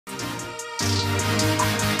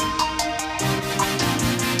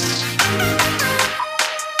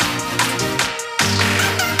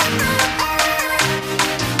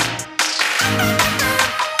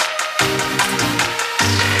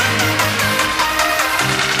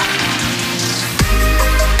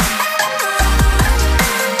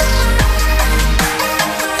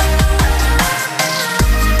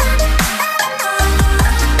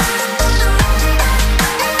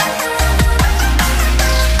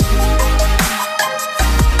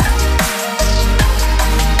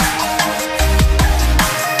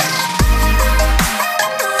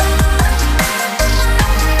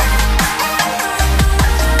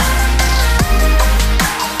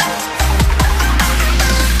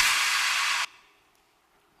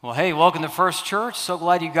Well, hey, welcome to First Church. So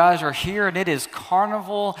glad you guys are here, and it is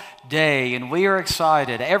Carnival Day, and we are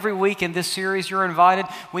excited. Every week in this series, you're invited.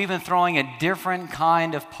 We've been throwing a different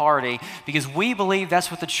kind of party because we believe that's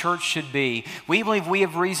what the church should be. We believe we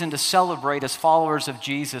have reason to celebrate as followers of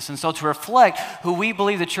Jesus, and so to reflect who we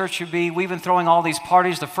believe the church should be, we've been throwing all these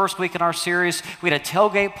parties. The first week in our series, we had a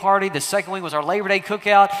tailgate party. The second week was our Labor Day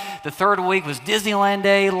cookout. The third week was Disneyland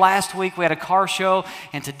Day. Last week, we had a car show,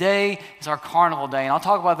 and today is our Carnival Day, and I'll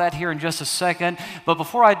talk about that here in just a second. But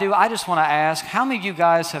before I do, I just want to ask, how many of you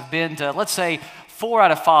guys have been to, let's say, 4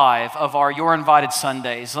 out of 5 of our You're Invited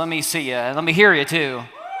Sundays? Let me see you. Let me hear you too.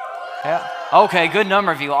 Yeah. Okay, good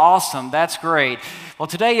number of you. Awesome. That's great. Well,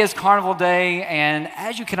 today is Carnival Day, and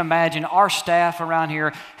as you can imagine, our staff around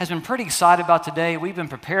here has been pretty excited about today. We've been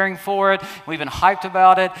preparing for it. We've been hyped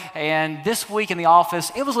about it. And this week in the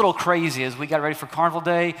office, it was a little crazy as we got ready for Carnival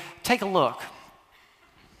Day. Take a look.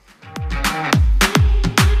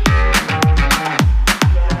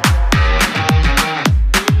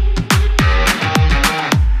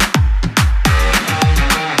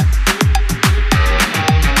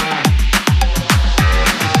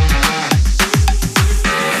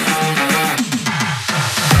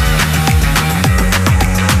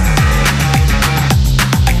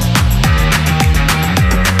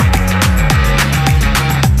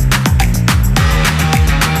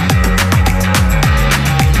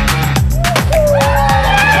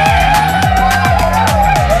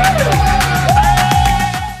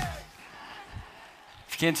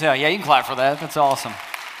 Can't tell. Yeah, you can clap for that. That's awesome.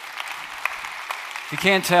 If you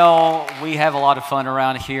can't tell, we have a lot of fun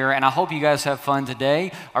around here, and I hope you guys have fun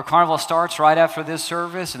today. Our carnival starts right after this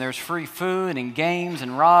service, and there's free food and games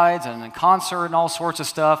and rides and a concert and all sorts of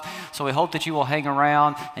stuff. So we hope that you will hang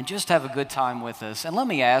around and just have a good time with us. And let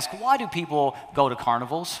me ask, why do people go to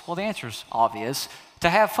carnivals? Well, the answer is obvious.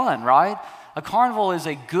 To have fun, right? A carnival is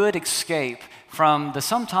a good escape from the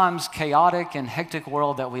sometimes chaotic and hectic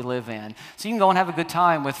world that we live in. So you can go and have a good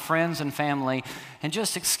time with friends and family and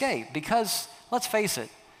just escape, because let's face it,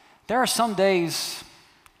 there are some days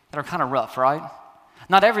that are kind of rough, right?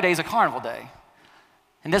 Not every day is a carnival day.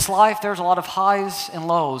 In this life, there's a lot of highs and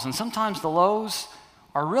lows, and sometimes the lows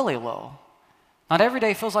are really low. Not every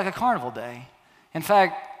day feels like a carnival day. In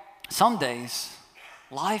fact, some days,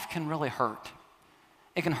 life can really hurt.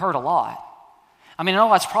 It can hurt a lot. I mean, I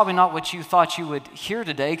know that's probably not what you thought you would hear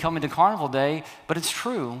today coming to Carnival Day, but it's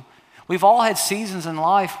true. We've all had seasons in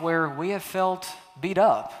life where we have felt beat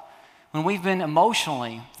up, when we've been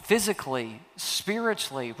emotionally, physically,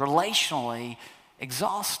 spiritually, relationally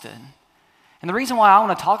exhausted. And the reason why I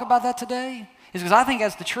want to talk about that today is because I think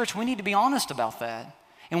as the church, we need to be honest about that.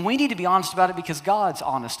 And we need to be honest about it because God's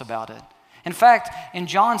honest about it. In fact, in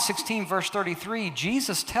John 16, verse 33,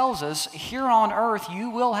 Jesus tells us, here on earth you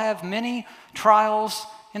will have many trials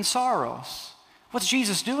and sorrows. What's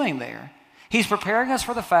Jesus doing there? He's preparing us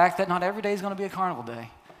for the fact that not every day is going to be a carnival day.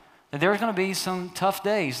 That there's going to be some tough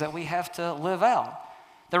days that we have to live out.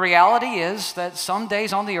 The reality is that some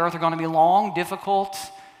days on the earth are going to be long, difficult,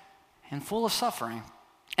 and full of suffering.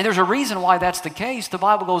 And there's a reason why that's the case. The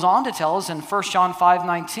Bible goes on to tell us in 1 John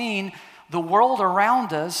 5:19, the world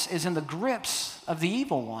around us is in the grips of the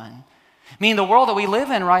evil one. Meaning the world that we live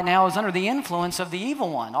in right now is under the influence of the evil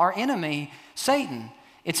one, our enemy, Satan.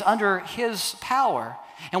 It's under his power.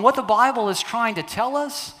 And what the Bible is trying to tell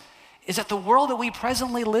us is that the world that we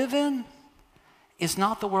presently live in is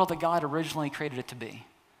not the world that God originally created it to be.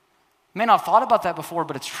 You may not have thought about that before,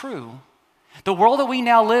 but it's true. The world that we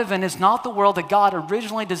now live in is not the world that God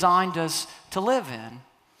originally designed us to live in.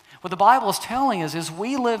 What the Bible is telling us is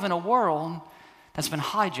we live in a world that's been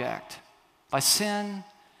hijacked by sin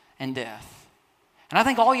and death. And I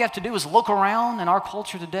think all you have to do is look around in our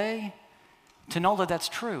culture today to know that that's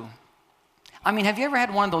true. I mean, have you ever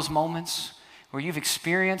had one of those moments where you've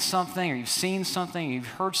experienced something or you've seen something, or you've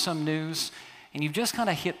heard some news, and you've just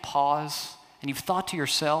kind of hit pause and you've thought to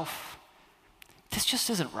yourself, this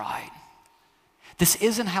just isn't right. This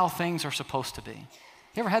isn't how things are supposed to be.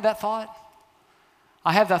 You ever had that thought?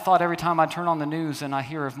 I have that thought every time I turn on the news and I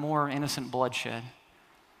hear of more innocent bloodshed,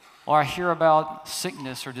 or I hear about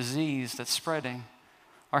sickness or disease that's spreading,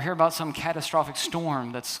 or I hear about some catastrophic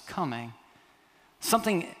storm that's coming.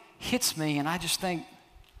 Something hits me and I just think,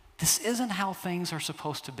 this isn't how things are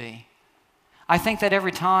supposed to be. I think that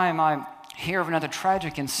every time I hear of another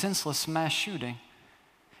tragic and senseless mass shooting,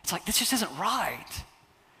 it's like, this just isn't right.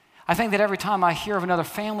 I think that every time I hear of another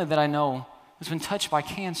family that I know who's been touched by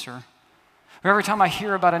cancer, or every time I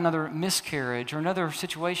hear about another miscarriage or another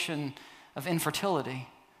situation of infertility,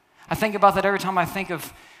 I think about that every time I think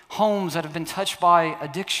of homes that have been touched by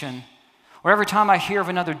addiction, Or every time I hear of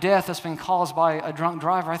another death that's been caused by a drunk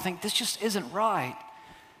driver, I think this just isn't right.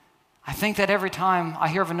 I think that every time I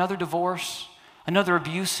hear of another divorce, another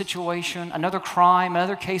abuse situation, another crime,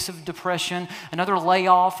 another case of depression, another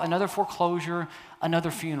layoff, another foreclosure, another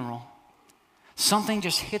funeral, something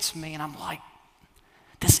just hits me and I'm like,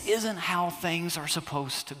 this isn't how things are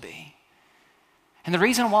supposed to be. And the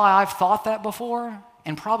reason why I've thought that before,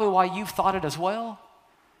 and probably why you've thought it as well,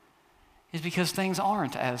 is because things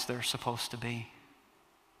aren't as they're supposed to be.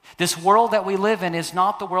 This world that we live in is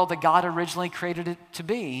not the world that God originally created it to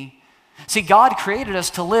be. See, God created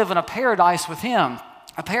us to live in a paradise with Him,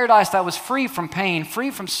 a paradise that was free from pain,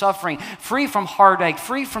 free from suffering, free from heartache,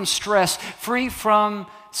 free from stress, free from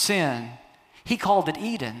sin. He called it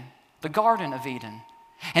Eden, the Garden of Eden.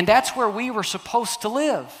 And that's where we were supposed to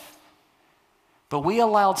live. But we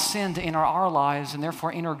allowed sin to enter our lives and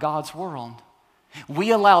therefore enter God's world.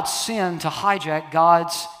 We allowed sin to hijack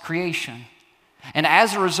God's creation. And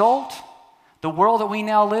as a result, the world that we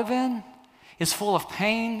now live in is full of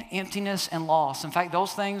pain, emptiness, and loss. In fact,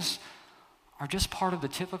 those things are just part of the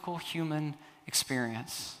typical human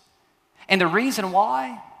experience. And the reason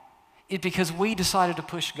why is because we decided to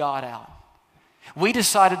push God out. We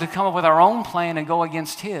decided to come up with our own plan and go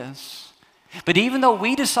against His. But even though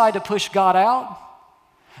we decided to push God out,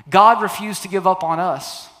 God refused to give up on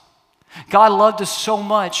us. God loved us so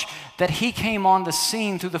much that He came on the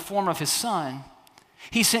scene through the form of His Son.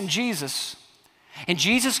 He sent Jesus. And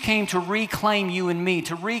Jesus came to reclaim you and me,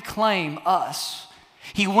 to reclaim us.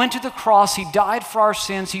 He went to the cross, He died for our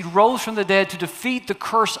sins, He rose from the dead to defeat the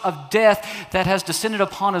curse of death that has descended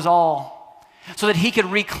upon us all, so that He could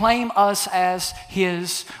reclaim us as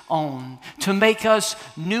His own, to make us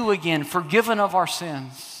new again, forgiven of our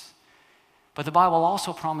sins. But the Bible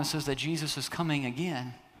also promises that Jesus is coming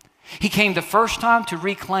again. He came the first time to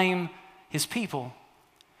reclaim His people.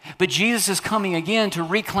 But Jesus is coming again to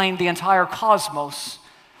reclaim the entire cosmos,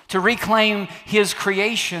 to reclaim His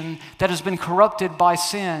creation that has been corrupted by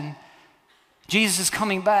sin. Jesus is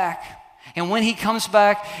coming back. And when He comes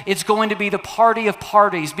back, it's going to be the party of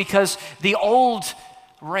parties, because the old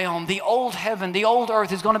realm, the old heaven, the old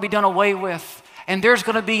earth is going to be done away with. And there's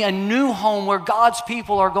going to be a new home where God's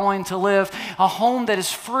people are going to live, a home that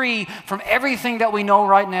is free from everything that we know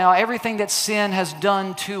right now, everything that sin has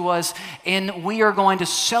done to us, and we are going to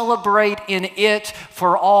celebrate in it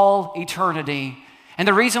for all eternity. And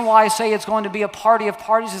the reason why I say it's going to be a party of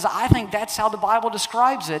parties is I think that's how the Bible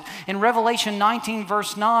describes it. In Revelation 19,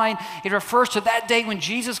 verse 9, it refers to that day when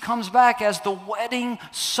Jesus comes back as the wedding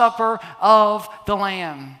supper of the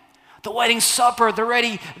Lamb. The wedding supper, the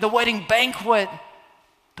wedding banquet,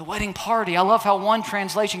 the wedding party. I love how one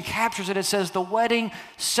translation captures it. It says the wedding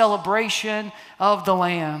celebration of the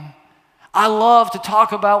Lamb. I love to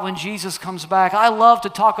talk about when Jesus comes back. I love to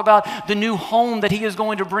talk about the new home that He is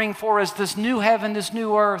going to bring for us, this new heaven, this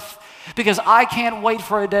new earth, because I can't wait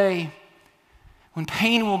for a day when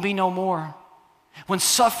pain will be no more, when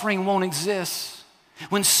suffering won't exist,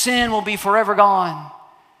 when sin will be forever gone,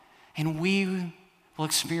 and we will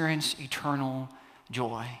experience eternal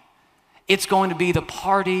joy. It's going to be the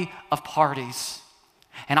party of parties,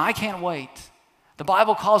 and I can't wait. The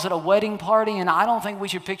Bible calls it a wedding party, and I don't think we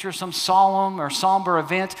should picture some solemn or somber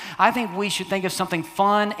event. I think we should think of something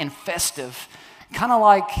fun and festive, kind of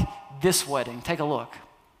like this wedding. Take a look.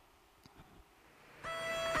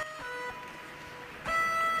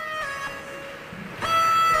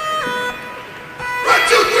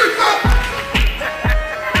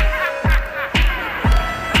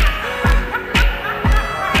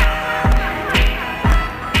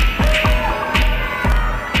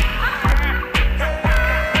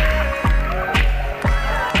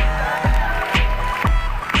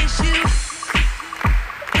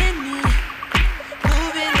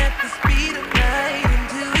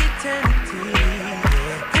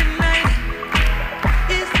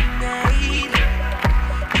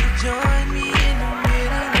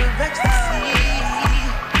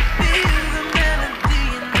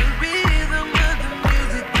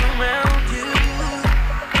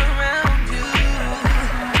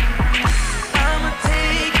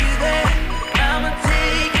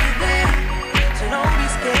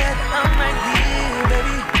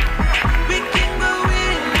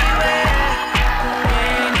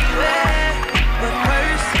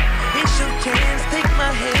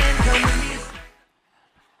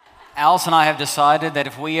 Alice and I have decided that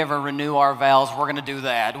if we ever renew our vows, we're going to do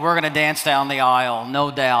that. We're going to dance down the aisle, no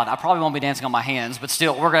doubt. I probably won't be dancing on my hands, but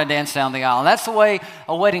still, we're going to dance down the aisle. And that's the way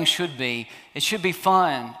a wedding should be. It should be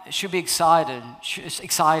fun. It should be exciting.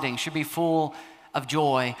 It should be full of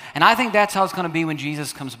joy. And I think that's how it's going to be when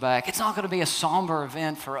Jesus comes back. It's not going to be a somber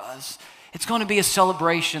event for us. It's going to be a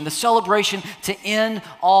celebration, the celebration to end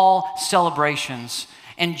all celebrations.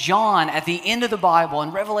 And John, at the end of the Bible,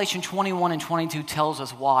 in Revelation 21 and 22, tells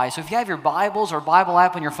us why. So if you have your Bibles or Bible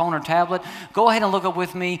app on your phone or tablet, go ahead and look up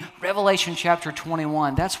with me Revelation chapter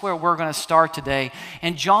 21. That's where we're going to start today.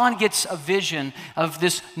 And John gets a vision of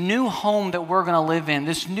this new home that we're going to live in,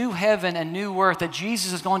 this new heaven and new earth that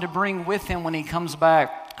Jesus is going to bring with him when he comes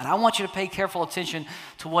back. And I want you to pay careful attention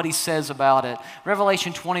to what he says about it.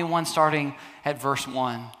 Revelation 21, starting at verse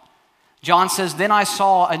 1. John says, "Then I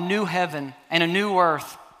saw a new heaven and a new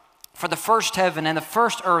earth, for the first heaven and the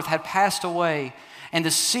first earth had passed away, and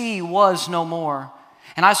the sea was no more.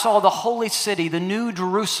 And I saw the holy city, the new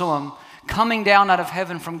Jerusalem, coming down out of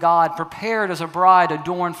heaven from God, prepared as a bride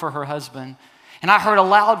adorned for her husband. And I heard a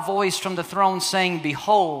loud voice from the throne saying,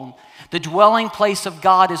 'Behold, the dwelling place of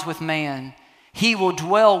God is with man. He will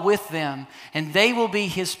dwell with them, and they will be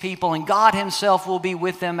his people, and God himself will be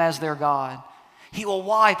with them as their God. He will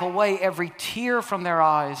wipe away every tear from their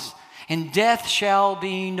eyes, and death shall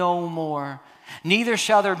be no more. Neither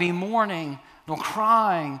shall there be mourning, nor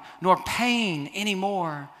crying, nor pain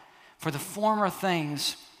anymore, for the former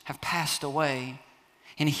things have passed away.'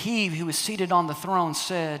 And he who was seated on the throne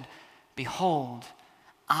said, 'Behold,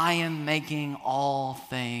 I am making all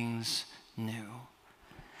things new.'"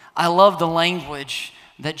 I love the language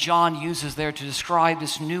that John uses there to describe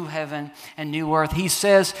this new heaven and new earth. He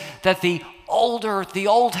says that the old earth, the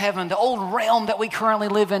old heaven, the old realm that we currently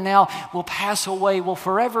live in now will pass away, will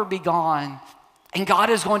forever be gone. And God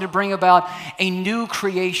is going to bring about a new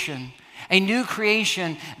creation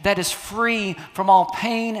that is free from all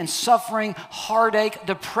pain and suffering, heartache,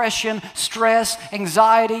 depression, stress,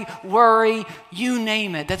 anxiety, worry, you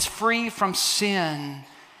name it, that's free from sin.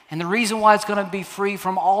 And the reason why it's going to be free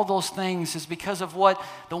from all those things is because of what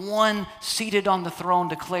the one seated on the throne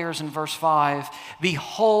declares in verse 5.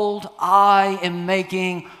 "Behold, I am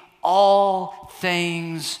making all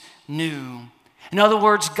things new." In other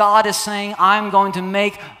words, God is saying, I'm going to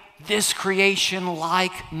make this creation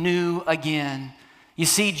like new again. You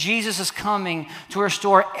see, Jesus is coming to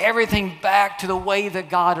restore everything back to the way that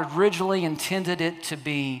God originally intended it to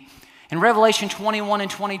be. In Revelation 21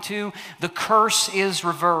 and 22, the curse is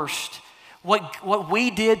reversed. What we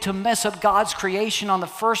did to mess up God's creation on the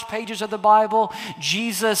first pages of the Bible,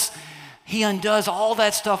 Jesus, he undoes all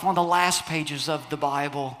that stuff on the last pages of the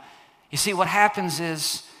Bible. You see, what happens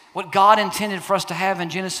is what God intended for us to have in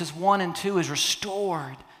Genesis 1 and 2 is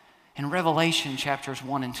restored in Revelation chapters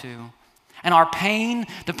 1 and 2. And our pain,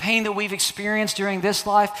 the pain that we've experienced during this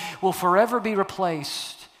life, will forever be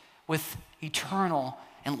replaced with eternal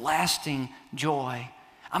and lasting joy.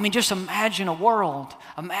 I mean, just imagine a world,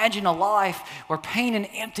 imagine a life where pain and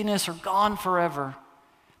emptiness are gone forever,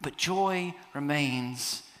 but joy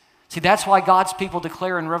remains. See, that's why God's people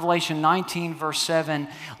declare in Revelation 19, verse 7,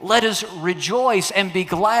 "Let us rejoice and be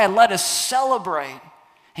glad, let us celebrate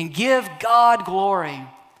and give God glory,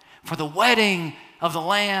 for the wedding of the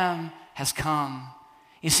Lamb has come."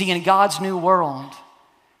 You see, in God's new world,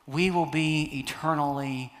 we will be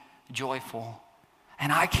eternally joyful.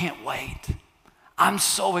 And I can't wait. I'm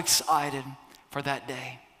so excited for that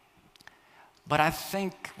day. But I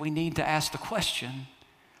think we need to ask the question,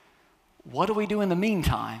 what do we do in the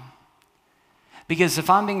meantime? Because if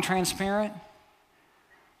I'm being transparent,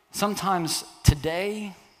 sometimes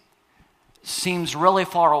today seems really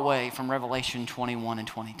far away from Revelation 21 and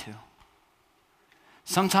 22.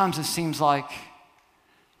 Sometimes it seems like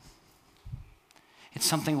it's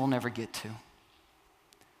something we'll never get to.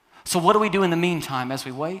 So what do we do in the meantime as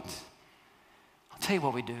we wait? I'll tell you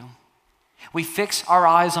what we do. We fix our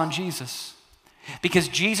eyes on Jesus, because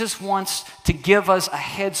Jesus wants to give us a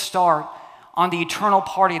head start on the eternal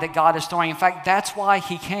party that God is throwing. In fact, that's why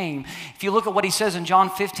he came. If you look at what he says in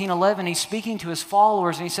John 15:11, he's speaking to his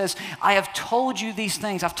followers and he says, "I have told you these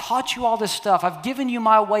things. I've taught you all this stuff. I've given you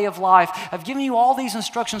my way of life. I've given you all these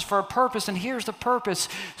instructions for a purpose, and here's the purpose,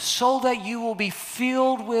 so that you will be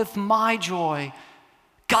filled with my joy."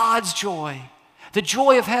 God's joy, the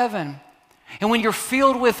joy of heaven. And when you're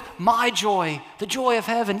filled with my joy, the joy of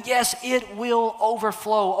heaven, yes, it will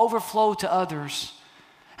overflow to others.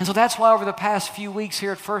 And so that's why over the past few weeks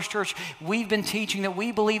here at First Church, we've been teaching that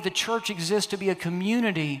we believe the church exists to be a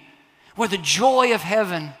community where the joy of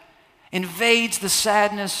heaven invades the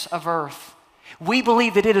sadness of earth. We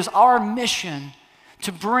believe that it is our mission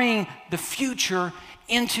to bring the future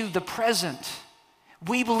into the present.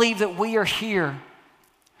 We believe that we are here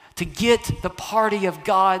to get the party of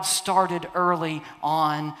God started early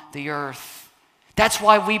on the earth. That's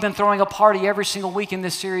why we've been throwing a party every single week in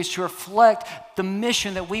this series, to reflect the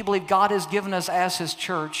mission that we believe God has given us as his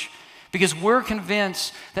church, Because we're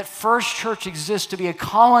convinced that First Church exists to be a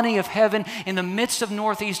colony of heaven in the midst of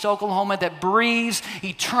Northeast Oklahoma that breathes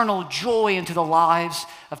eternal joy into the lives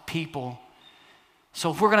of people.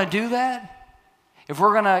 So if we're going to do that, if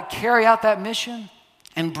we're going to carry out that mission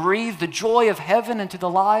and breathe the joy of heaven into the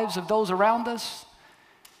lives of those around us,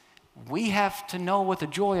 we have to know what the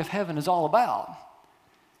joy of heaven is all about.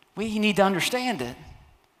 We need to understand it.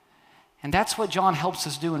 And that's what John helps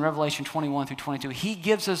us do in Revelation 21 through 22. He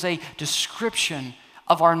gives us a description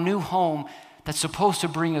of our new home that's supposed to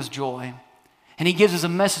bring us joy. And he gives us a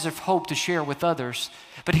message of hope to share with others.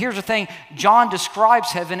 But here's the thing, John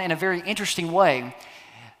describes heaven in a very interesting way.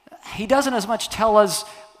 He doesn't as much tell us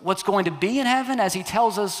what's going to be in heaven as he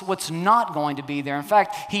tells us what's not going to be there. In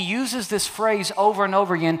fact, he uses this phrase over and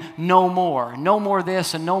over again, no more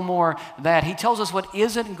this and no more that. He tells us what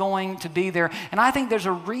isn't going to be there. And I think there's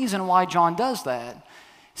a reason why John does that.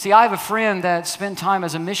 See, I have a friend that spent time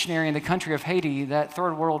as a missionary in the country of Haiti, that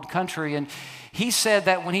third world country, and he said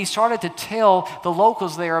that when he started to tell the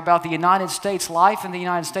locals there about the United States, life in the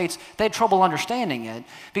United States, they had trouble understanding it.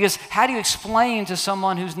 Because how do you explain to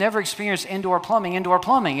someone who's never experienced indoor plumbing?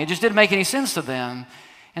 It just didn't make any sense to them.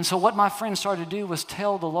 And so what my friend started to do was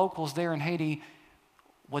tell the locals there in Haiti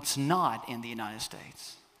what's not in the United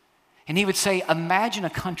States. And he would say, imagine a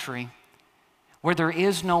country where there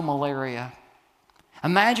is no malaria.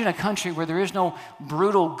 Imagine a country where there is no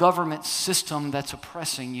brutal government system that's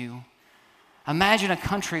oppressing you. Imagine a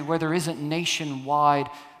country where there isn't nationwide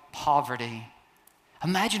poverty.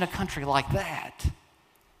 Imagine a country like that.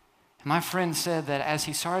 And my friend said that as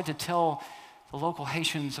he started to tell the local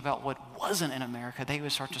Haitians about what wasn't in America, they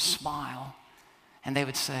would start to smile and they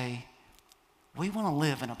would say, we want to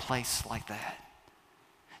live in a place like that.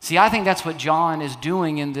 See, I think that's what John is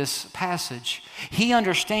doing in this passage. He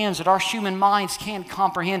understands that our human minds can't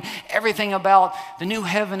comprehend everything about the new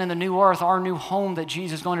heaven and the new earth, our new home that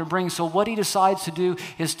Jesus is going to bring. So what he decides to do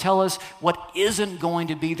is tell us what isn't going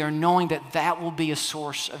to be there, knowing that that will be a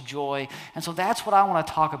source of joy. And so that's what I want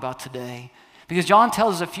to talk about today. Because John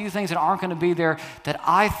tells us a few things that aren't going to be there that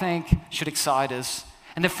I think should excite us.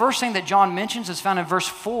 And the first thing that John mentions is found in verse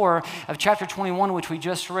 4 of chapter 21, which we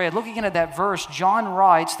just read. Looking at that verse, John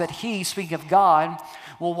writes that he, speaking of God,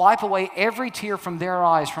 will wipe away every tear from their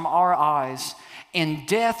eyes, from our eyes, and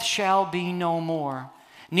death shall be no more.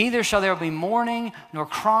 Neither shall there be mourning, nor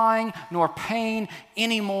crying, nor pain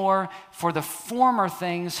anymore, for the former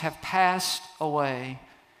things have passed away.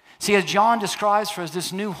 See, as John describes for us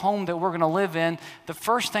this new home that we're going to live in, the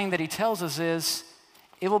first thing that he tells us is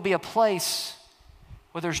it will be a place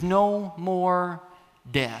where there's no more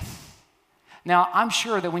death. Now, I'm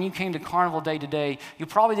sure that when you came to Carnival Day today, you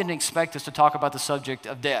probably didn't expect us to talk about the subject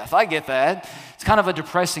of death. I get that. It's kind of a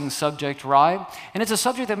depressing subject, right? And it's a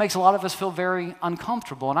subject that makes a lot of us feel very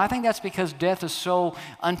uncomfortable. And I think that's because death is so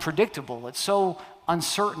unpredictable. It's so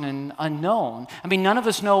uncertain and unknown. I mean, none of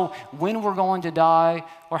us know when we're going to die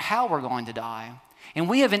or how we're going to die. And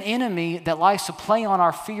we have an enemy that likes to play on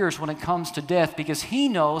our fears when it comes to death because he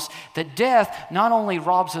knows that death not only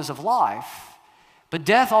robs us of life, but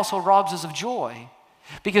death also robs us of joy.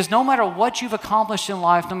 Because no matter what you've accomplished in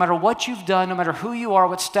life, no matter what you've done, no matter who you are,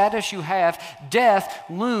 what status you have, death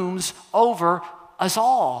looms over us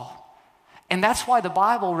all. And that's why the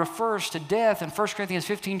Bible refers to death in 1 Corinthians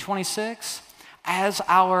 15:26 as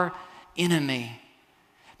our enemy.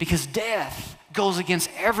 Because death goes against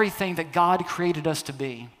everything that God created us to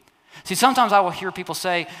be. See, sometimes I will hear people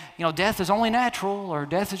say, death is only natural, or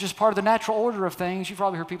death is just part of the natural order of things. You've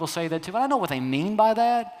probably heard people say that too. And I know what they mean by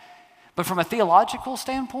that. But from a theological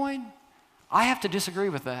standpoint, I have to disagree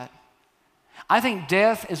with that. I think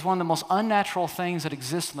death is one of the most unnatural things that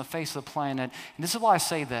exists on the face of the planet. And this is why I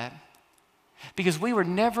say that. Because we were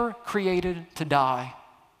never created to die.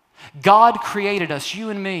 God created us, you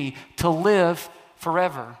and me, to live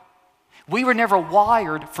forever. We were never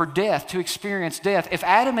wired for death, to experience death. If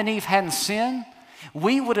Adam and Eve hadn't sinned,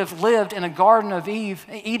 we would have lived in a Garden of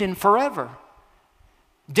Eden forever.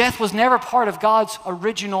 Death was never part of God's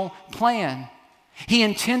original plan. He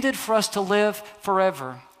intended for us to live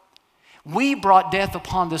forever. We brought death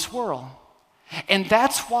upon this world. And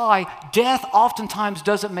that's why death oftentimes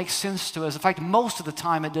doesn't make sense to us. In fact, most of the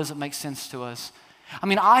time it doesn't make sense to us. I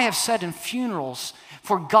mean, I have sat in funerals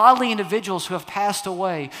for godly individuals who have passed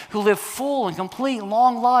away, who live full and complete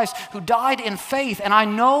long lives, who died in faith, and I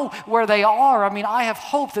know where they are. I mean, I have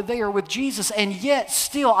hope that they are with Jesus, and yet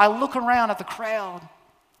still I look around at the crowd,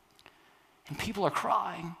 and people are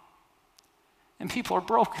crying, and people are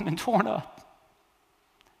broken and torn up.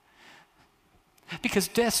 Because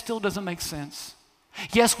death still doesn't make sense.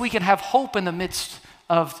 Yes, we can have hope in the midst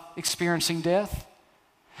of experiencing death.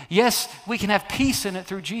 Yes, we can have peace in it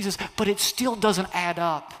through Jesus, but it still doesn't add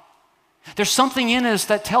up. There's something in us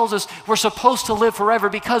that tells us we're supposed to live forever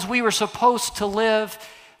because we were supposed to live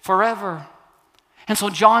forever. And so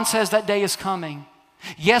John says that day is coming.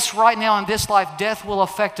 Yes, right now in this life, death will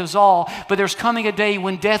affect us all, but there's coming a day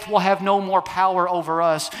when death will have no more power over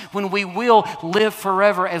us, when we will live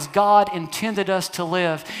forever as God intended us to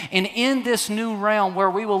live. And in this new realm where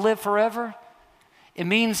we will live forever, it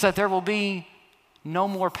means that there will be no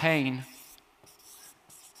more pain,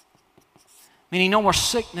 meaning no more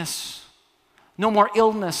sickness, no more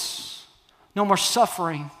illness, no more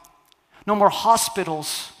suffering, no more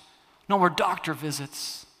hospitals, no more doctor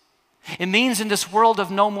visits. It means in this world of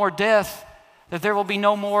no more death that there will be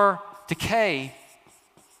no more decay.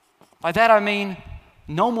 By that I mean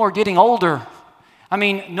no more getting older. I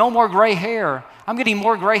mean no more gray hair. I'm getting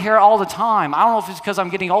more gray hair all the time. I don't know if it's because I'm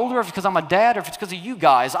getting older, if it's because I'm a dad, or if it's because of you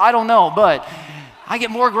guys. I don't know, but I get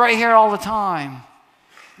more gray hair all the time.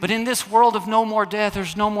 But in this world of no more death,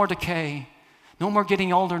 there's no more decay. No more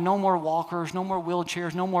getting older, no more walkers, no more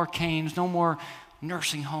wheelchairs, no more canes, no more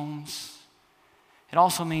nursing homes. It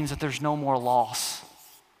also means that there's no more loss.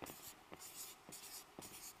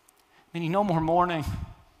 Meaning no more mourning,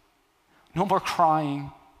 no more crying,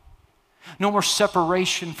 no more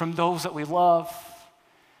separation from those that we love,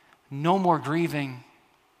 no more grieving,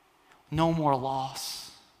 no more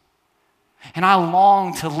loss. And I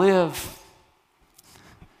long to live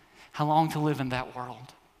in that world.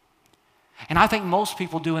 And I think most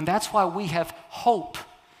people do, and that's why we have hope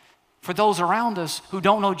for those around us who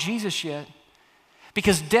don't know Jesus yet.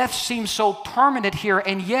 Because death seems so permanent here,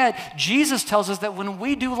 and yet Jesus tells us that when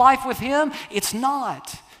we do life with Him, it's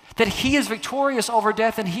not. That He is victorious over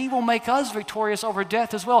death, and He will make us victorious over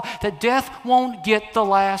death as well. That death won't get the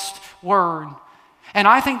last word. And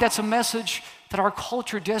I think that's a message that our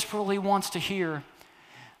culture desperately wants to hear.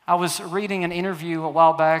 I was reading an interview a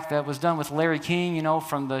while back that was done with Larry King,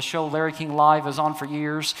 from the show Larry King Live, was on for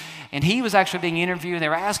years. And he was actually being interviewed, and they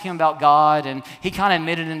were asking him about God, and he kind of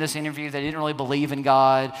admitted in this interview that he didn't really believe in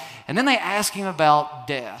God. And then they asked him about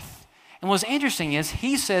death. And what's interesting is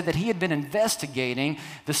he said that he had been investigating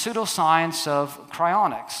the pseudoscience of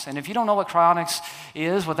cryonics. And if you don't know what cryonics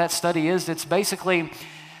is, what that study is, it's basically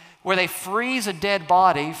where they freeze a dead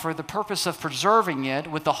body for the purpose of preserving it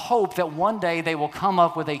with the hope that one day they will come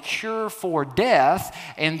up with a cure for death,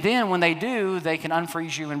 and then when they do, they can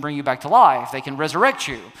unfreeze you and bring you back to life. They can resurrect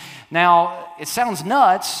you. Now, it sounds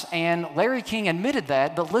nuts, and Larry King admitted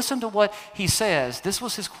that, but listen to what he says. This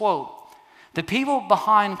was his quote. "The people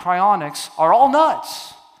behind cryonics are all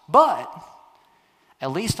nuts, but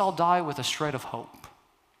at least I'll die with a shred of hope."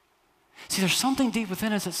 See, there's something deep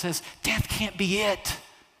within us that says death can't be it.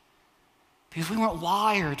 Because we weren't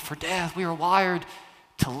wired for death. We were wired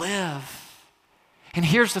to live. And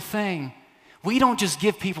here's the thing. We don't just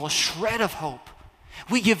give people a shred of hope.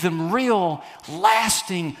 We give them real,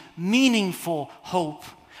 lasting, meaningful hope.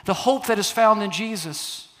 The hope that is found in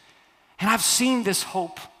Jesus. And I've seen this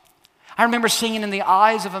hope. I remember seeing it in the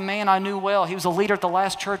eyes of a man I knew well. He was a leader at the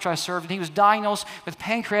last church I served, and he was diagnosed with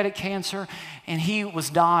pancreatic cancer, and he was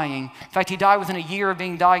dying. In fact, he died within a year of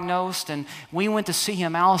being diagnosed, and we went to see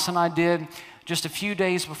him, Alice and I did, just a few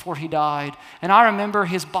days before he died. And I remember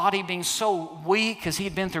his body being so weak because he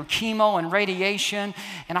had been through chemo and radiation,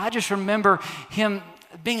 and I just remember him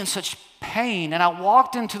being in such pain. And I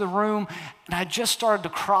walked into the room and I just started to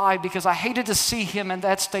cry because I hated to see him in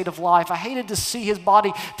that state of life. I hated to see his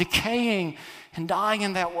body decaying and dying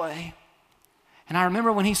in that way. And I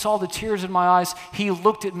remember when he saw the tears in my eyes, he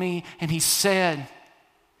looked at me and he said,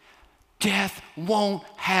 "Death won't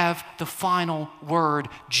have the final word.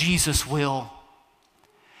 Jesus will."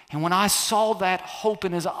 And when I saw that hope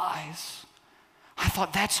in his eyes, I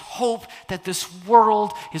thought that's hope that this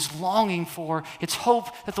world is longing for. It's hope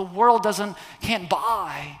that the world can't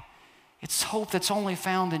buy. It's hope that's only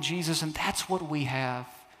found in Jesus, and that's what we have.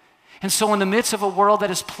 And so in the midst of a world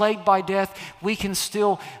that is plagued by death, we can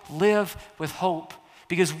still live with hope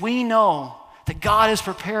because we know that God is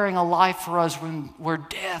preparing a life for us where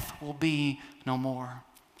death will be no more.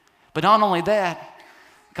 But not only that,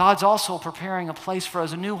 God's also preparing a place for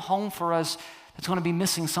us, a new home for us that's going to be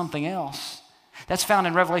missing something else. That's found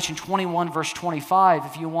in Revelation 21, verse 25,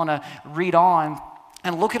 if you want to read on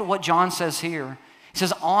and look at what John says here. He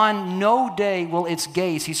says, "On no day will its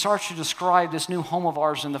gates," he starts to describe this new home of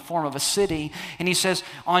ours in the form of a city, and he says,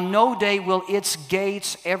 "On no day will its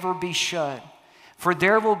gates ever be shut, for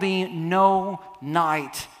there will be no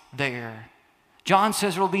night there." John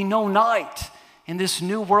says there will be no night in this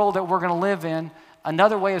new world that we're going to live in.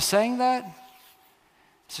 Another way of saying that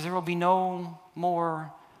is there will be no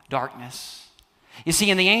more darkness. You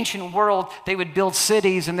see, in the ancient world, they would build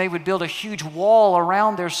cities and they would build a huge wall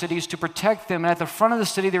around their cities to protect them. And at the front of the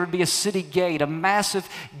city, there would be a city gate, a massive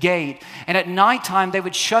gate. And at nighttime, they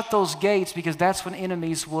would shut those gates because that's when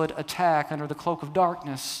enemies would attack under the cloak of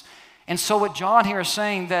darkness. And so what John here is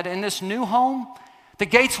saying, that in this new home, the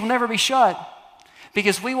gates will never be shut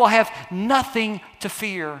because we will have nothing to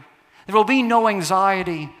fear. There will be no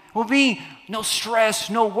anxiety. There will be no stress,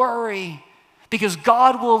 no worry, because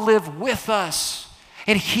God will live with us.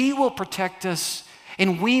 And He will protect us,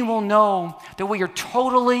 and we will know that we are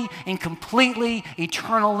totally and completely,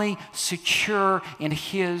 eternally secure in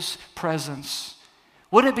His presence.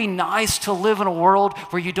 Wouldn't it be nice to live in a world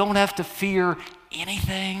where you don't have to fear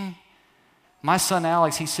anything? My son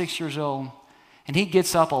Alex, he's 6 years old, and he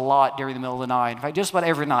gets up a lot during the middle of the night. In fact, just about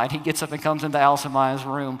every night, he gets up and comes into Alice and Maya's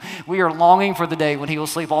room. We are longing for the day when he will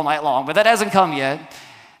sleep all night long, but that hasn't come yet.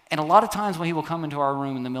 And a lot of times when he will come into our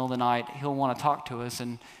room in the middle of the night, he'll want to talk to us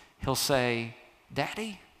and he'll say,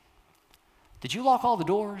 "Daddy, did you lock all the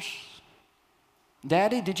doors?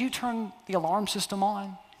 Daddy, did you turn the alarm system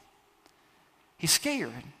on?" He's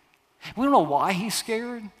scared. We don't know why he's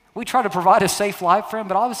scared. We try to provide a safe life for him,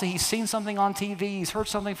 but obviously he's seen something on TV, he's heard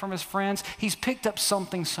something from his friends, he's picked up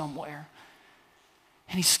something somewhere.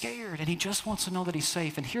 And he's scared and he just wants to know that he's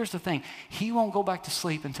safe. And here's the thing, he won't go back to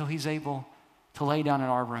sleep until he's able to lay down in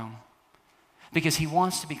our room, because he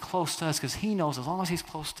wants to be close to us, because he knows as long as he's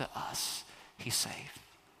close to us, he's safe.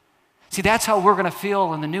 See, that's how we're going to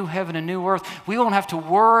feel in the new heaven and new earth. We won't have to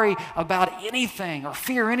worry about anything or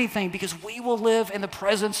fear anything, because we will live in the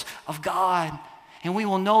presence of God, and we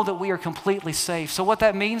will know that we are completely safe. So what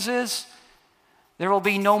that means is there will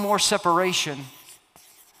be no more separation.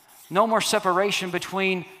 No more separation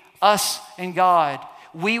between us and God.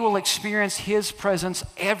 We will experience His presence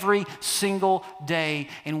every single day,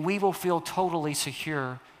 and we will feel totally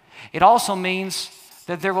secure. It also means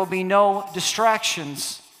that there will be no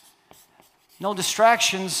distractions. No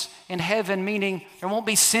distractions in heaven, meaning there won't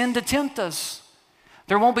be sin to tempt us.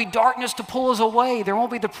 There won't be darkness to pull us away. There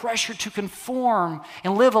won't be the pressure to conform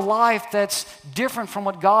and live a life that's different from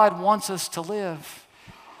what God wants us to live.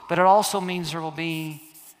 But it also means there will be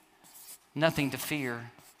nothing to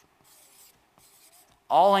fear.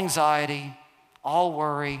 All anxiety, all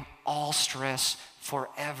worry, all stress,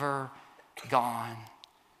 forever gone.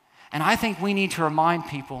 And I think we need to remind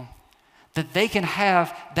people that they can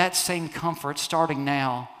have that same comfort starting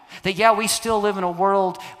now. That yeah, we still live in a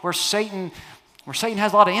world where Satan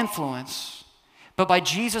has a lot of influence. But by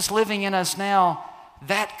Jesus living in us now,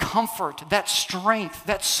 that comfort, that strength,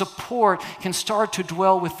 that support can start to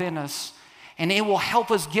dwell within us. And it will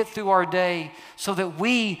help us get through our day so that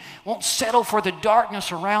we won't settle for the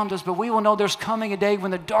darkness around us, but we will know there's coming a day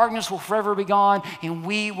when the darkness will forever be gone and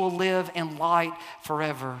we will live in light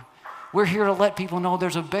forever. We're here to let people know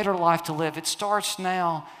there's a better life to live. It starts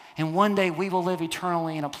now, and one day we will live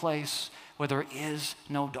eternally in a place where there is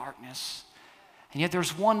no darkness. And yet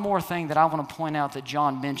there's one more thing that I want to point out that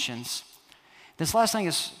John mentions. This last thing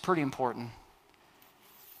is pretty important.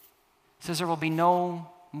 It says there will be no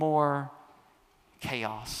more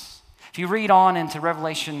chaos. If you read on into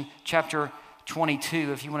Revelation chapter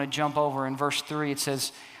 22, if you want to jump over in verse 3, it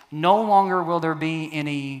says, "No longer will there be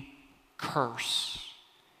any curse.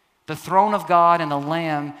 The throne of God and the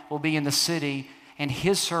Lamb will be in the city, and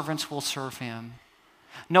His servants will serve Him."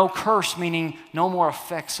 No curse, meaning no more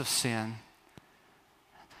effects of sin.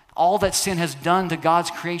 All that sin has done to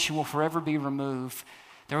God's creation will forever be removed.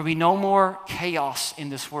 There will be no more chaos in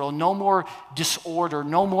this world, no more disorder,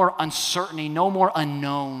 no more uncertainty, no more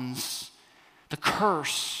unknowns. The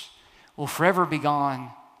curse will forever be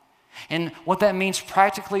gone. And what that means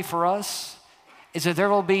practically for us is that there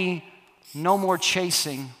will be no more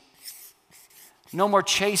chasing. No more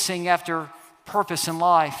chasing after purpose in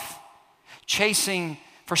life. Chasing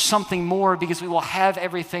for something more because we will have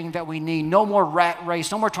everything that we need. No more rat race.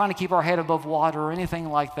 No more trying to keep our head above water or anything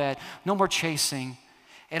like that. No more chasing.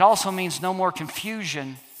 It also means no more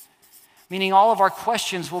confusion, meaning all of our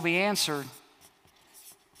questions will be answered.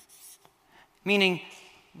 Meaning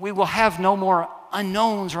we will have no more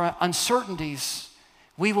unknowns or uncertainties.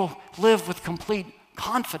 We will live with complete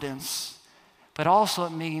confidence. But also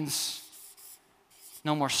it means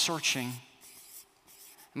no more searching.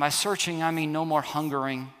 And by searching, I mean no more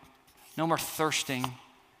hungering, no more thirsting.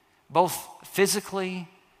 Both physically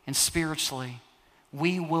and spiritually,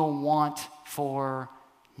 we will want for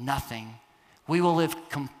nothing. We will live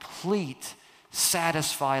complete,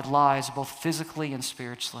 satisfied lives, both physically and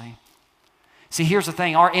spiritually. See, here's the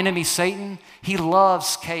thing. Our enemy, Satan, he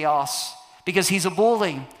loves chaos because he's a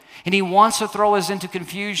bully. And He wants to throw us into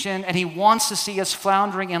confusion, and He wants to see us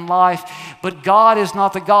floundering in life. But God is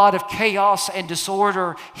not the God of chaos and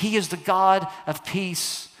disorder. He is the God of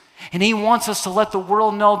peace. And He wants us to let the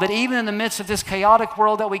world know that even in the midst of this chaotic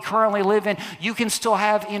world that we currently live in, you can still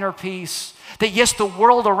have inner peace. That yes, the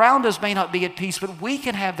world around us may not be at peace, but we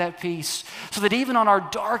can have that peace. So that even on our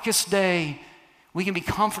darkest day, we can be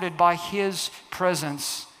comforted by His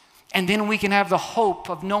presence. And then we can have the hope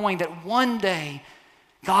of knowing that one day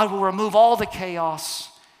God will remove all the chaos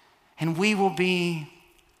and we will be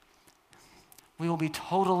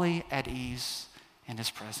totally at ease in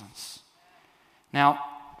His presence. Now,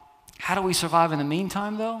 how do we survive in the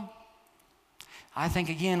meantime, though? I think,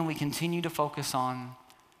 again, we continue to focus on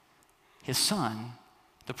His Son,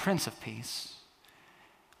 the Prince of Peace.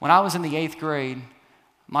 When I was in the 8th grade,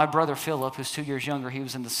 my brother Philip, who's 2 years younger, he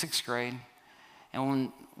was in the 6th grade.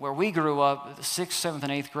 And where we grew up, the 6th, 7th,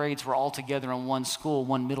 and 8th grades were all together in one school,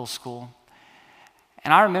 one middle school.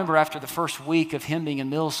 And I remember after the first week of him being in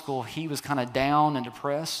middle school, he was kind of down and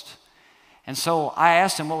depressed. And so I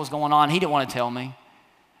asked him what was going on. He didn't want to tell me.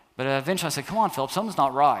 But eventually I said, come on, Philip, something's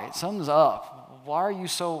not right. Something's up. Why are you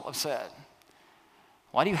so upset?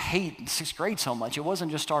 Why do you hate 6th grade so much? It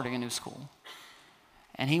wasn't just starting a new school.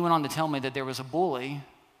 And he went on to tell me that there was a bully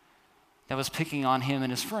that was picking on him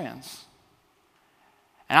and his friends.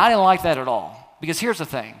 And I didn't like that at all. Because here's the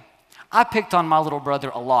thing. I picked on my little brother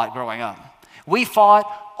a lot growing up. We fought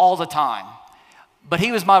all the time. But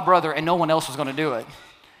he was my brother and no one else was going to do it.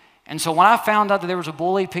 And so when I found out that there was a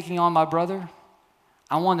bully picking on my brother,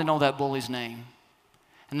 I wanted to know that bully's name.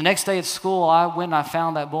 And the next day at school, I went and I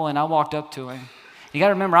found that bully and I walked up to him. You got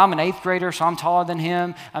to remember, I'm an 8th grader, so I'm taller than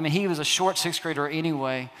him. I mean, he was a short 6th grader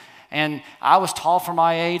anyway. And I was tall for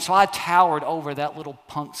my age, so I towered over that little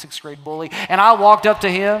punk 6th grade bully. And I walked up to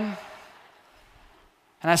him,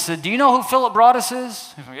 and I said, do you know who Philip Broadus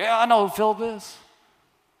is? He said, yeah, I know who Philip is.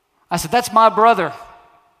 I said, that's my brother.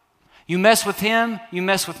 You mess with him, you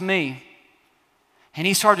mess with me. And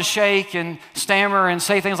he started to shake and stammer and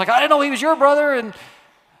say things like, I didn't know he was your brother. And I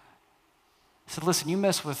said, listen, you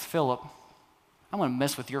mess with Philip, I'm going to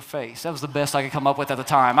mess with your face. That was the best I could come up with at the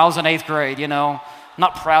time. I was in 8th grade, you know. I'm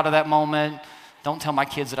not proud of that moment. Don't tell my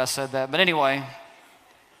kids that I said that. But anyway,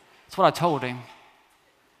 that's what I told him.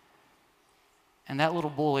 And that little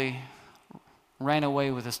bully ran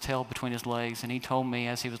away with his tail between his legs, and he told me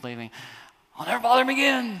as he was leaving, I'll never bother him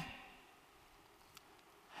again.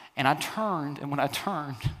 And I turned, and when I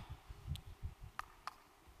turned,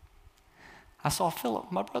 I saw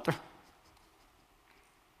Philip, my brother.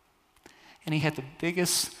 And he had the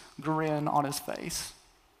biggest grin on his face.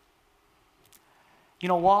 You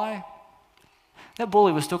know why? That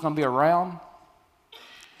bully was still going to be around,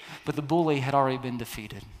 but the bully had already been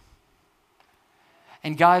defeated.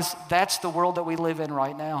 And guys, that's the world that we live in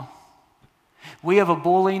right now. We have a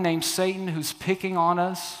bully named Satan who's picking on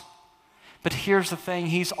us, but here's the thing,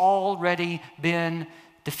 he's already been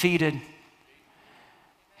defeated.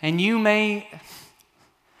 And you may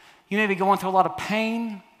be going through a lot of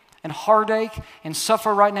pain and heartache and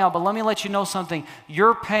suffer right now, but let me let you know something.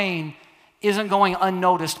 Your pain isn't going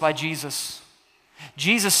unnoticed by Jesus.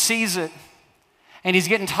 Jesus sees it, and He's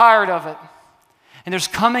getting tired of it. And there's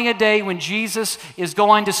coming a day when Jesus is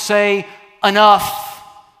going to say, enough.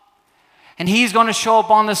 And He's going to show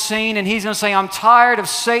up on the scene, and He's going to say, I'm tired of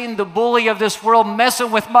Satan, the bully of this world,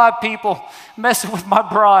 messing with my people, messing with my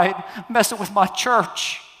bride, messing with my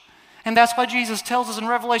church. And that's why Jesus tells us in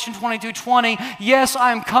Revelation 22:20, yes,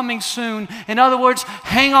 I am coming soon. In other words,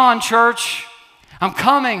 hang on, church. I'm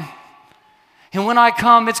coming. And when I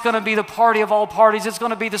come, it's going to be the party of all parties. It's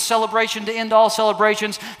going to be the celebration to end all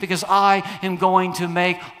celebrations, because I am going to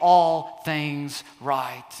make all things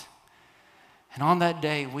right. And on that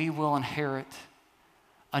day, we will inherit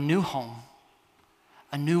a new home,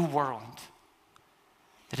 a new world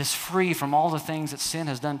that is free from all the things that sin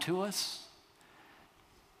has done to us.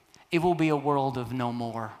 It will be a world of no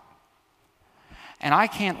more. And I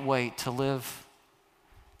can't wait to live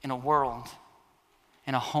in a world,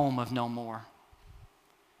 in a home of no more.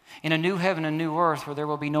 In a new heaven and new earth where there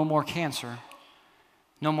will be no more cancer,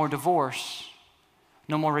 no more divorce,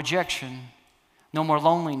 no more rejection, no more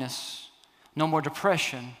loneliness, no more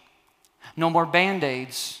depression, no more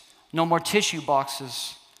Band-Aids, no more tissue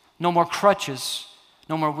boxes, no more crutches,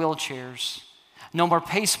 no more wheelchairs, no more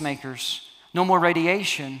pacemakers, no more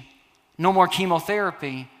radiation, no more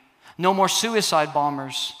chemotherapy, no more suicide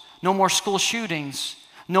bombers, no more school shootings,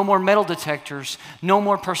 no more metal detectors, no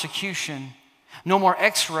more persecution, no more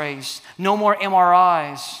x-rays, no more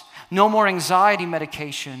MRIs, no more anxiety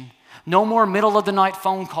medication, no more middle of the night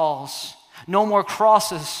phone calls, no more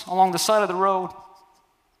crosses along the side of the road,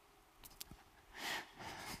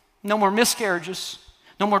 No more miscarriages.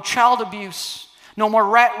 No more child abuse. No more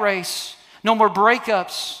rat race. No more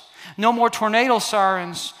breakups. No more tornado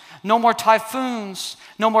sirens. No more typhoons.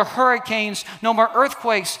 No more hurricanes. No more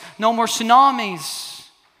earthquakes. No more tsunamis.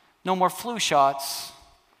 No more flu shots.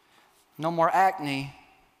 No more acne.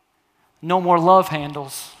 No more love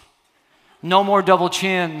handles. No more double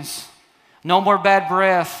chins. No more bad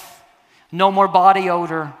breath. No more body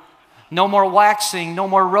odor. No more waxing. No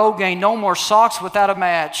more Rogaine. No more socks without a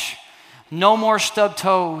match. No more stubbed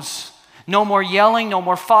toes. No more yelling. No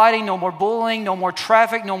more fighting. No more bullying. No more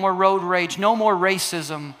traffic. No more road rage. No more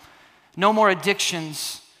racism. No more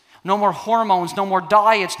addictions. No more hormones. No more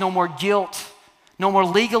diets. No more guilt. No more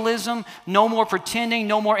legalism, no more pretending,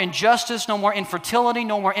 no more injustice, no more infertility,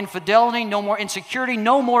 no more infidelity, no more insecurity,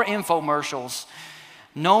 no more infomercials,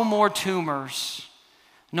 no more tumors,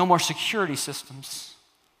 no more security systems,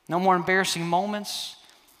 no more embarrassing moments,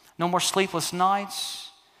 no more sleepless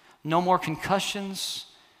nights, no more concussions,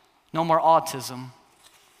 no more autism,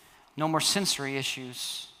 no more sensory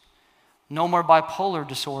issues, no more bipolar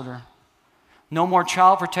disorder, no more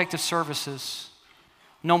child protective services,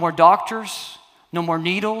 no more doctors, no more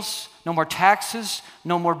needles, no more taxes,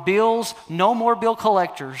 no more bills, no more bill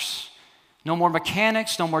collectors, no more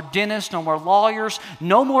mechanics, no more dentists, no more lawyers,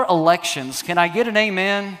 no more elections. Can I get an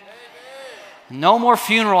amen? Amen. No more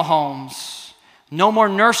funeral homes, no more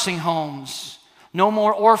nursing homes, no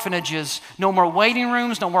more orphanages, no more waiting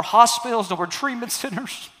rooms, no more hospitals, no more treatment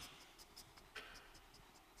centers,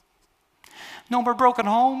 no more broken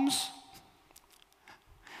homes,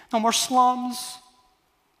 no more slums.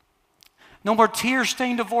 No more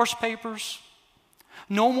tear-stained divorce papers.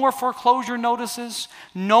 No more foreclosure notices.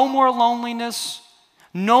 No more loneliness.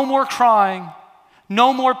 No more crying.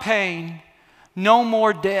 No more pain. No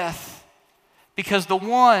more death. Because the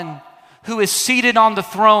one who is seated on the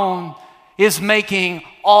throne is making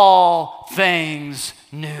all things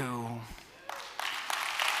new.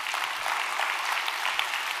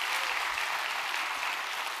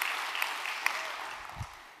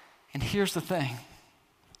 And here's the thing.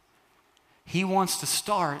 He wants to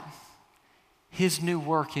start His new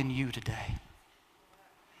work in you today.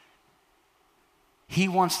 He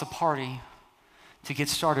wants the party to get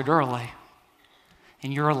started early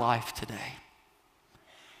in your life today.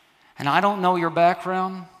 And I don't know your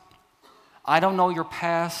background. I don't know your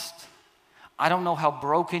past. I don't know how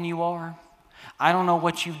broken you are. I don't know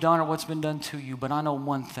what you've done or what's been done to you, but I know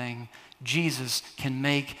one thing. Jesus can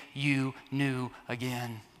make you new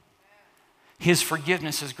again. His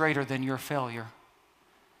forgiveness is greater than your failure.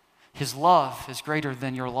 His love is greater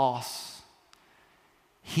than your loss.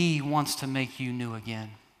 He wants to make you new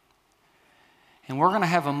again. And we're going to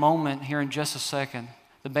have a moment here in just a second.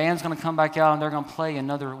 The band's going to come back out and they're going to play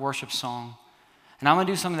another worship song. And I'm going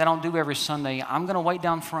to do something that I don't do every Sunday. I'm going to wait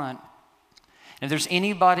down front. And if there's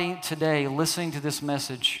anybody today listening to this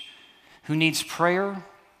message who needs prayer,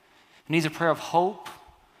 who needs a prayer of hope,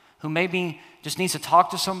 who maybe just needs to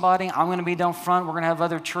talk to somebody, I'm going to be down front. We're going to have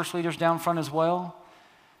other church leaders down front as well.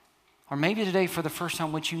 Or maybe today, for the first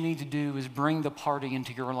time, what you need to do is bring the party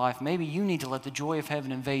into your life. Maybe you need to let the joy of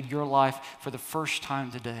heaven invade your life for the first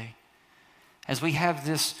time today. As we have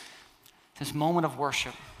this moment of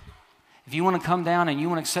worship, if you want to come down and you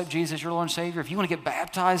want to accept Jesus as your Lord and Savior, if you want to get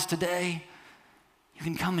baptized today, you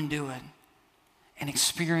can come and do it and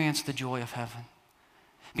experience the joy of heaven.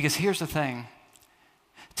 Because here's the thing.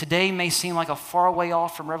 Today may seem like a far way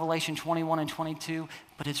off from Revelation 21 and 22,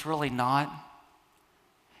 but it's really not.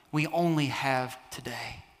 We only have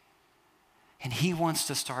today. And He wants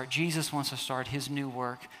to start, Jesus wants to start His new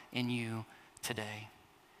work in you today.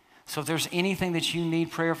 So if there's anything that you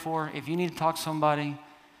need prayer for, if you need to talk to somebody,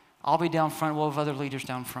 I'll be down front, we'll have other leaders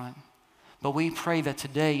down front. But we pray that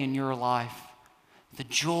today in your life, the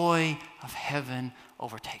joy of heaven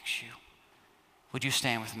overtakes you. Would you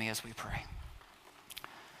stand with me as we pray?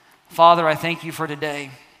 Father, I thank you for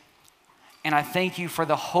today. And I thank you for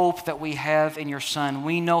the hope that we have in your Son.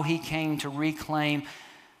 We know He came to reclaim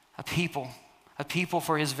a people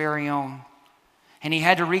for His very own. And He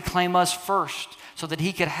had to reclaim us first so that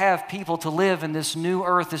He could have people to live in this new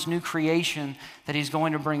earth, this new creation that He's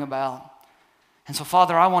going to bring about. And so,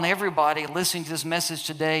 Father, I want everybody listening to this message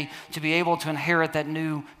today to be able to inherit that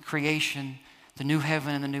new creation, the new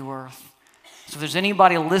heaven and the new earth. So if there's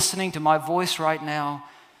anybody listening to my voice right now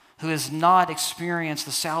who has not experienced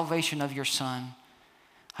the salvation of your Son,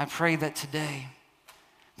 I pray that today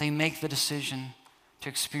they make the decision to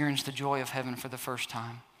experience the joy of heaven for the first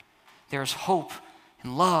time. There is hope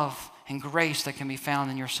and love and grace that can be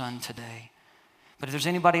found in your Son today. But if there's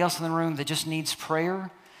anybody else in the room that just needs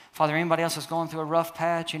prayer, Father, anybody else that's going through a rough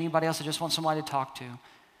patch, anybody else that just wants somebody to talk to,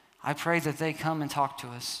 I pray that they come and talk to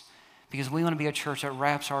us because we want to be a church that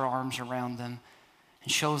wraps our arms around them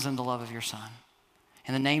and shows them the love of your Son.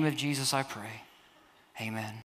 In the name of Jesus, I pray. Amen.